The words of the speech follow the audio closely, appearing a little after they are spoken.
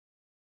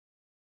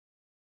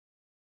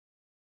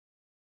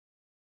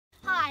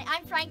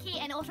I'm Frankie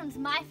and autumn's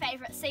my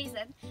favourite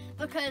season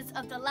because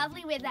of the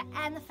lovely weather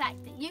and the fact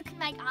that you can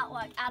make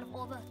artwork out of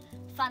all the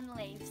fun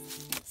leaves.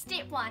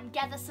 Step 1,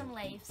 gather some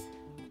leaves.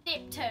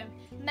 Step 2,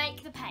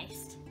 make the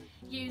paste.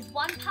 Use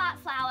 1 part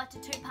flour to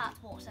 2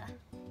 parts water.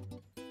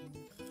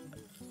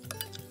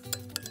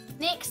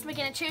 Next we're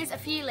going to choose a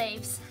few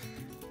leaves.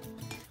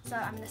 So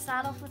I'm going to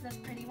start off with this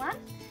pretty one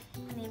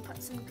and then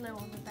put some glue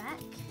on the back.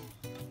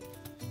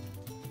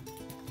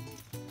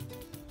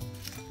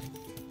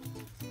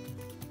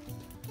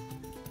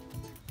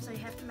 So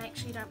you have to make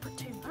sure you don't put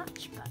too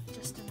much, but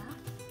just enough.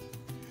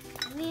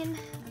 And then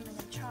I'm going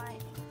to try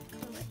and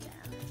glue it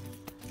down.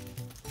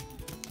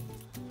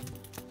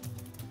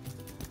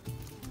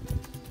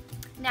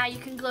 Now you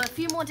can glue a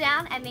few more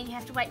down and then you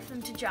have to wait for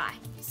them to dry.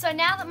 So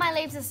now that my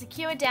leaves are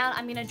secured down,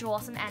 I'm going to draw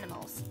some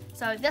animals.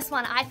 So this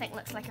one I think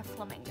looks like a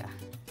flamingo.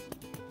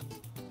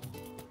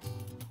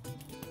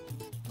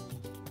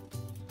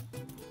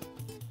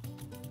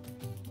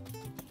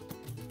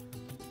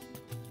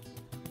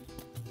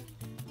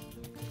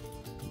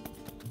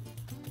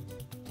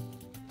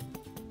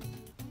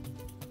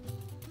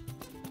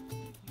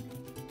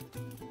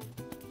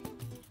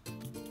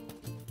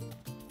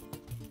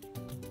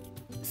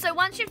 So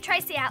once you've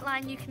traced the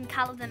outline, you can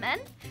colour them in.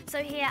 So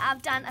here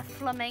I've done a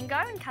flamingo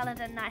and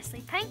coloured in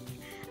nicely pink.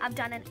 I've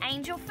done an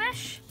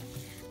angelfish.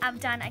 I've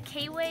done a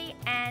kiwi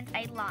and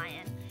a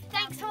lion.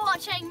 Thanks for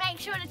watching. Make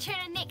sure to tune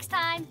in next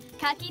time.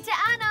 Ka kite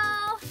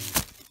anō!